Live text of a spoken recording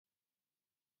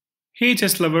Hey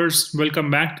chess lovers, welcome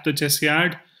back to the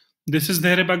Chessyard. This is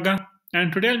dhairyabagga,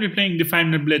 and today I'll be playing the 5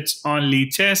 minute blitz on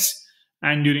Lead Chess.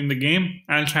 And during the game,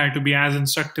 I'll try to be as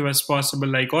instructive as possible,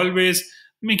 like always,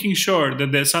 making sure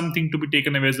that there's something to be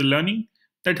taken away as a learning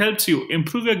that helps you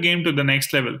improve your game to the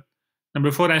next level. Now,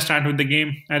 before I start with the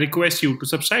game, I request you to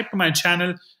subscribe to my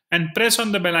channel and press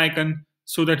on the bell icon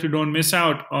so that you don't miss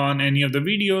out on any of the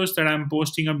videos that I'm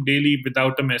posting up daily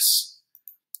without a miss.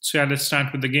 So yeah, let's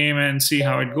start with the game and see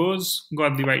how it goes.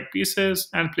 Got the white pieces.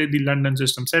 I'll play the London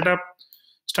system setup.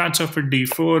 Starts off with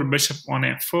d4, bishop on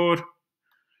f4.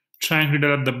 Trying to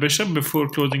develop the bishop before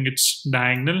closing its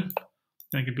diagonal.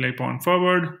 I can play pawn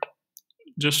forward,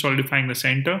 just solidifying the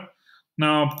center.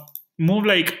 Now, move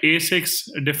like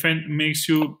a6 defend makes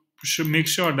you make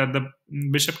sure that the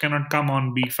bishop cannot come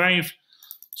on b5.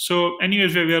 So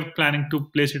anyways, we are planning to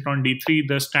place it on d3,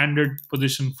 the standard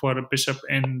position for a bishop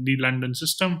in the London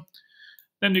system.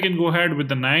 Then we can go ahead with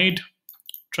the knight,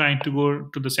 trying to go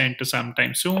to the center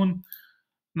sometime soon.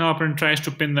 Now opponent tries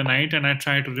to pin the knight, and I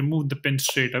try to remove the pin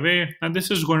straight away. Now this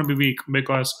is going to be weak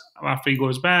because after he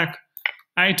goes back,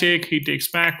 I take, he takes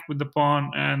back with the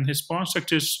pawn, and his pawn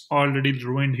structure is already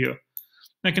ruined here.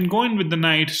 I can go in with the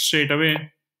knight straight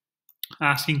away,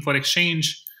 asking for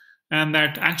exchange. And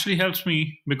that actually helps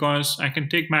me because I can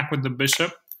take back with the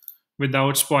bishop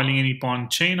without spoiling any pawn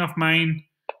chain of mine.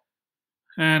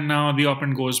 And now the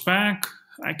opponent goes back.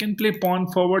 I can play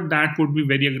pawn forward. That would be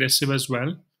very aggressive as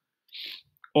well.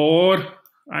 Or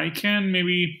I can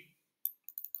maybe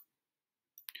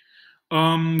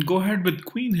go ahead with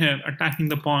queen here, attacking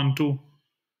the pawn too.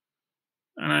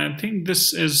 And I think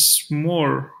this is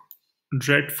more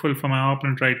dreadful for my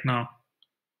opponent right now.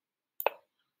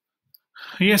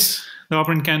 Yes, the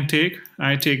opponent can take.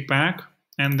 I take back,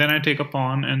 and then I take a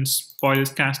pawn and spoil his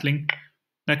castling.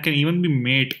 That can even be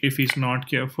mate if he's not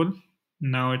careful.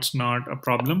 Now it's not a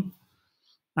problem.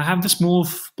 I have this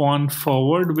move pawn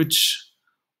forward, which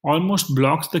almost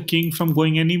blocks the king from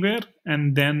going anywhere.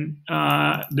 And then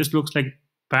this looks like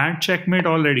bad checkmate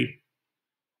already.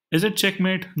 Is it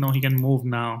checkmate? No, he can move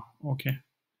now. Okay.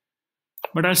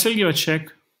 But I'll still give a check.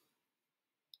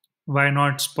 Why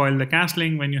not spoil the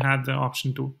castling when you have the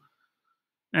option to?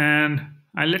 And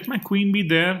I let my queen be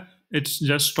there. It's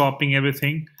just stopping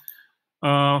everything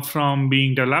from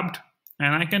being developed.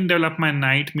 And I can develop my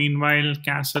knight. Meanwhile,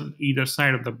 castle either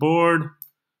side of the board.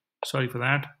 Sorry for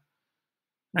that.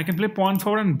 I can play pawn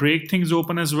forward and break things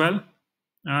open as well.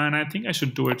 And I think I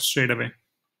should do it straight away.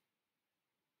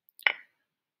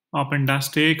 Opponent does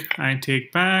take. I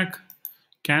take back.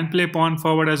 Can play pawn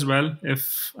forward as well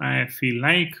if I feel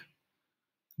like.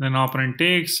 Then opponent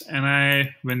takes, and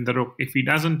I win the rook. If he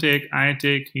doesn't take, I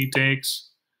take, he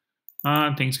takes.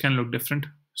 Things can look different.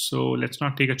 So let's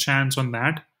not take a chance on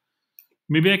that.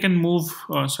 Maybe I can move,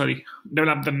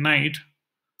 develop the knight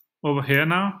over here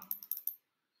now.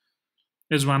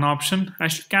 Is one option. I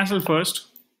should castle first,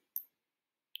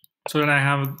 so that I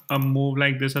have a move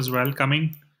like this as well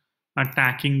coming,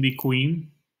 attacking the queen.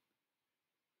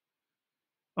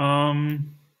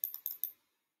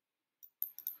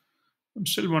 I'm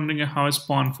still wondering how is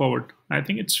pawn forward. I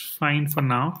think it's fine for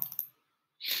now.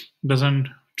 Doesn't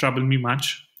trouble me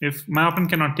much. If my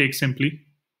opponent cannot take simply.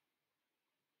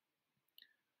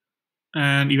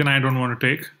 And even I don't want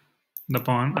to take the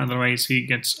pawn. Otherwise he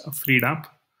gets freed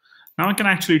up. Now I can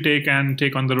actually take and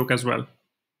take on the rook as well.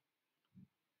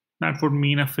 That would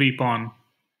mean a free pawn.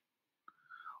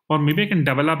 Or maybe I can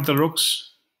double up the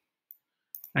rooks.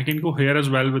 I can go here as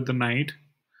well with the knight.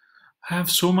 I have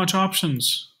so much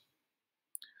options.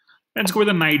 Let's go with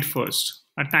the knight first.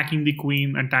 Attacking the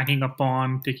queen, attacking a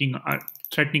pawn,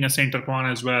 threatening a center pawn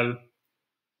as well.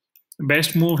 The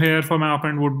best move here for my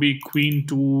opponent would be queen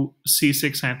to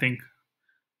c6, I think.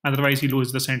 Otherwise, he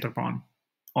loses the center pawn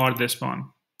or this pawn.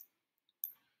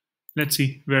 Let's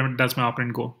see, where does my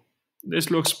opponent go?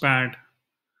 This looks bad.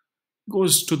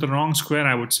 Goes to the wrong square,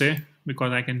 I would say,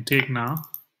 because I can take now.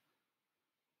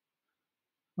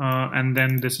 And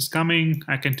then this is coming.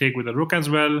 I can take with the rook as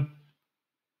well.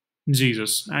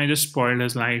 Jesus, I just spoiled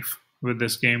his life with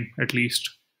this game, at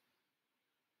least.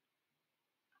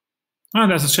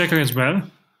 That's a checker as well.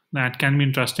 That can be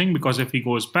interesting because if he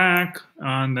goes back,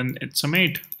 then it's a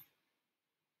mate.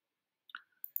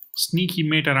 Sneaky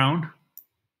mate around.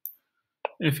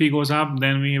 If he goes up,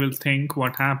 then we will think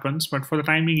what happens. But for the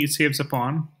time being, he saves a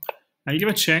pawn. I'll give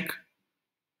a check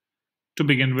to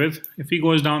begin with. If he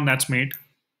goes down, that's mate.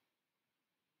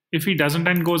 If he doesn't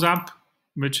and goes up,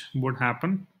 which would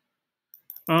happen,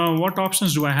 what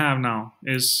options do I have now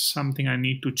is something I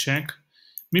need to check.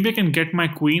 Maybe I can get my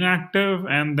queen active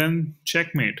and then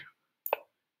checkmate.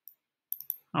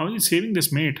 How is he saving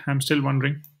this mate? I'm still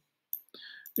wondering.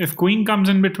 If queen comes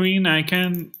in between, I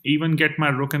can even get my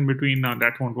rook in between. Now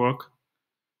that won't work.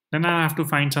 Then I have to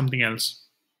find something else.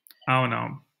 Oh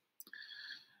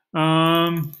no.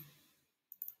 Um,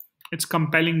 it's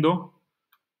compelling though.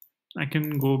 I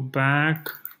can go back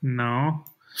now.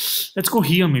 Let's go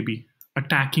here maybe.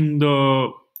 Attacking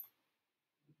the.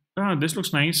 Ah, this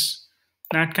looks nice.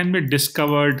 That can be a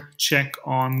discovered check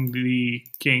on the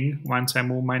king once I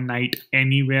move my knight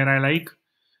anywhere I like.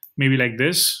 Maybe like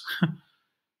this.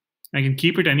 I can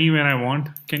keep it anywhere I want.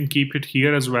 Can keep it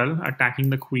here as well, attacking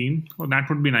the queen. Oh, that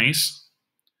would be nice.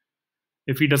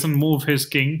 If he doesn't move his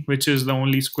king, which is the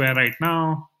only square right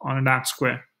now, on a dark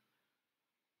square.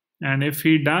 And if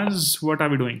he does, what are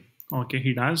we doing? Okay,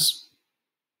 he does.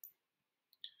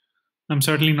 I'm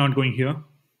certainly not going here.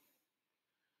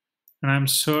 And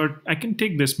I can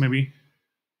take this maybe.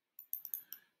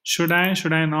 Should I?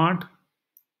 Should I not?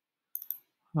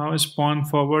 How is pawn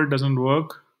forward? Doesn't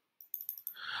work.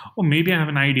 Oh, maybe I have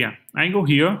an idea. I go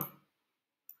here.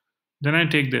 Then I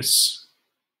take this.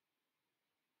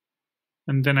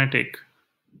 And then I take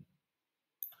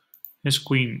his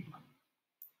queen.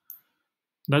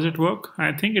 Does it work?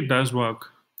 I think it does work.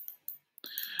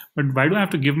 But why do I have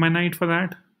to give my knight for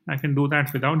that? I can do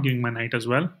that without giving my knight as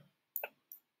well.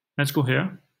 Let's go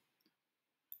here.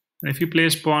 And if he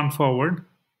plays pawn forward,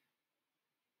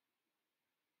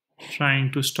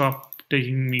 trying to stop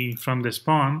taking me from this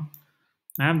pawn,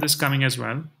 I have this coming as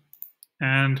well.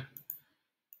 And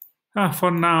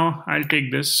for now, I'll take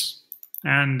this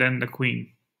and then the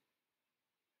queen.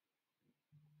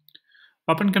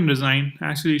 Opponent can resign.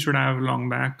 Actually, should have long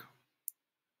back.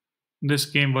 This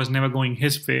game was never going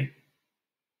his way.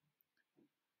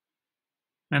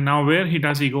 And now where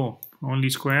does he go? Only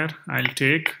square. I'll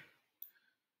take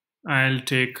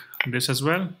this as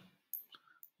well.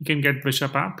 He can get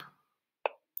bishop up.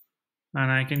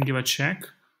 And I can give a check.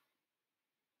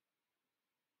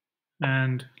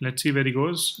 And let's see where he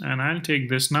goes. And I'll take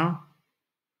this now.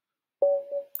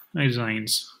 He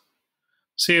resigns.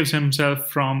 Saves himself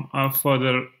from a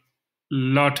further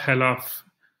hell of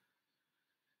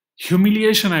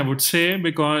humiliation, I would say,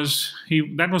 because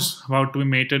that was about to be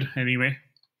mated anyway.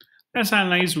 Let's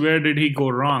analyze where did he go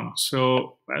wrong.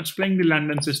 So I was playing the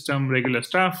London system, regular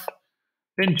stuff.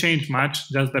 Didn't change much,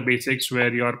 just the basics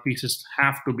where your pieces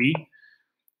have to be.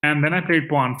 And then I played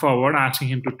pawn forward, asking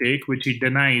him to take, which he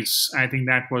denies. I think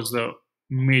that was the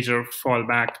major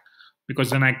fallback,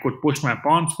 because then I could push my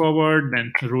pawns forward,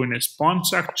 then ruin his pawn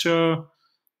structure,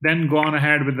 then go on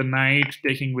ahead with the knight,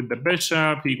 taking with the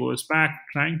bishop. He goes back,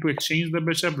 trying to exchange the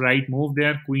bishop, right move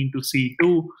there, queen to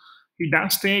c2. He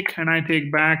does take, and I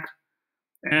take back.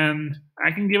 And I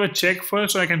can give a check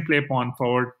first, so I can play pawn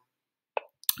forward.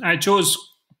 I chose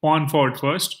pawn forward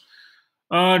first.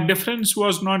 Difference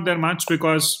was not there much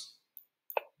because,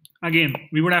 again,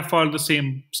 we would have followed the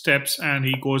same steps and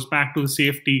he goes back to the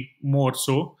safety more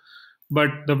so. But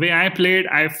the way I played,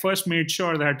 I first made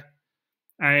sure that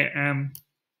I am...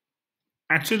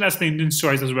 Actually, that's the Indian's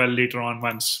choice as well later on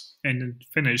once Indian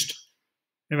finished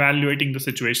evaluating the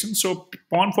situation. So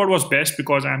pawn forward was best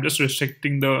because I'm just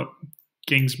restricting the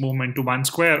king's movement to one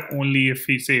square only if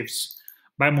he saves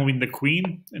by moving the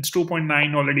queen. It's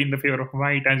 2.9 already in the favor of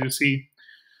white, as you see.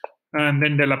 And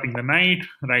then developing the knight,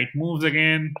 right moves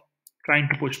again, trying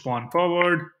to push pawn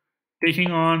forward,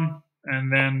 taking on,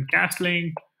 and then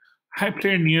castling. I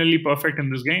played nearly perfect in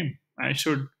this game. I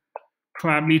should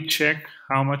probably check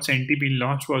how much centipede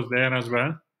loss was there as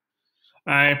well.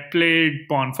 I played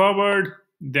pawn forward,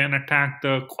 then attacked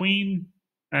the queen,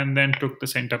 and then took the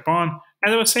center pawn.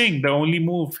 As I was saying, the only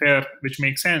move here which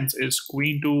makes sense is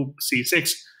queen to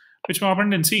c6, which my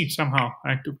opponent didn't see somehow.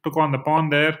 I took on the pawn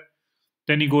there.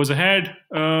 Then he goes ahead,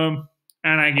 and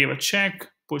I gave a check,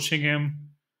 pushing him.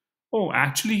 Oh,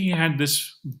 actually, he had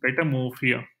this better move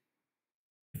here.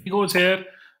 If he goes here,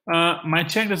 my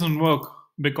check doesn't work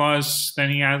because then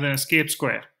he has an escape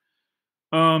square.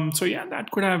 So yeah,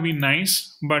 that could have been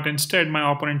nice, but instead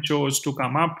my opponent chose to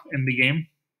come up in the game,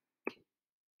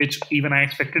 which even I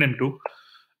expected him to.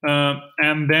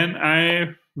 And then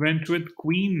I went with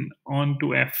queen onto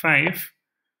f5,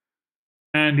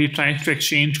 and he tries to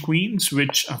exchange queens,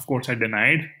 which of course I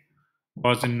denied.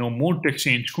 Was in no mood to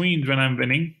exchange queens when I'm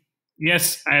winning.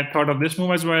 Yes, I thought of this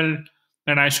move as well,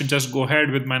 that I should just go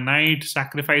ahead with my knight,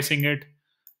 sacrificing it.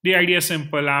 The idea is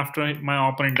simple. After my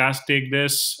opponent does take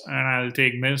this, and I'll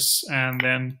take this, and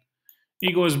then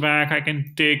he goes back. I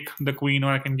can take the queen,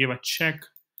 or I can give a check.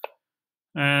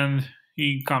 And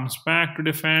he comes back to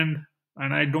defend,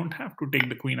 and I don't have to take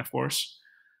the queen, of course.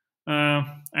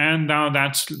 And now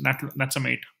that's a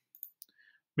mate,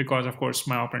 because of course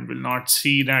my opponent will not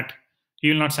see that He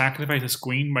will not sacrifice his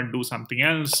queen, but do something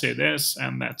else, say this,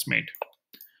 and that's mate.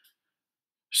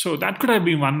 So that could have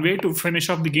been one way to finish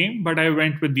off the game, but I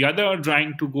went with the other,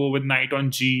 trying to go with knight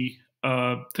on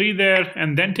g3 there,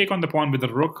 and then take on the pawn with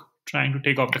the rook, trying to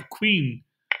take off the queen.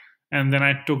 And then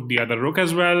I took the other rook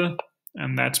as well,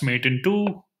 and that's mate in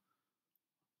 2.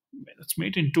 That's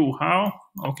mate in 2. How?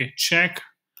 Okay, check.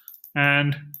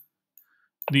 And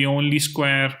the only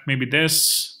square, maybe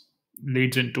this,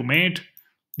 leads into mate.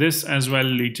 This as well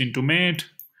leads into mate.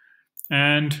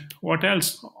 And what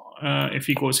else? If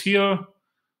he goes here,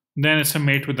 then it's a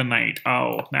mate with the knight.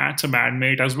 Oh, that's a bad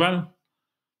mate as well.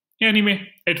 Anyway,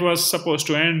 it was supposed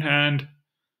to end, and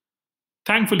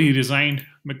thankfully he resigned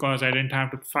because I didn't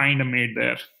have to find a mate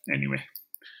there. Anyway,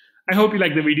 I hope you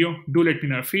like the video. Do let me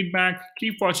know your feedback.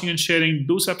 Keep watching and sharing.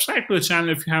 Do subscribe to the channel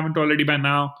if you haven't already by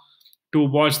now to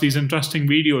watch these interesting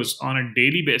videos on a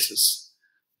daily basis.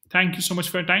 Thank you so much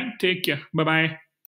for your time. Take care. Bye-bye.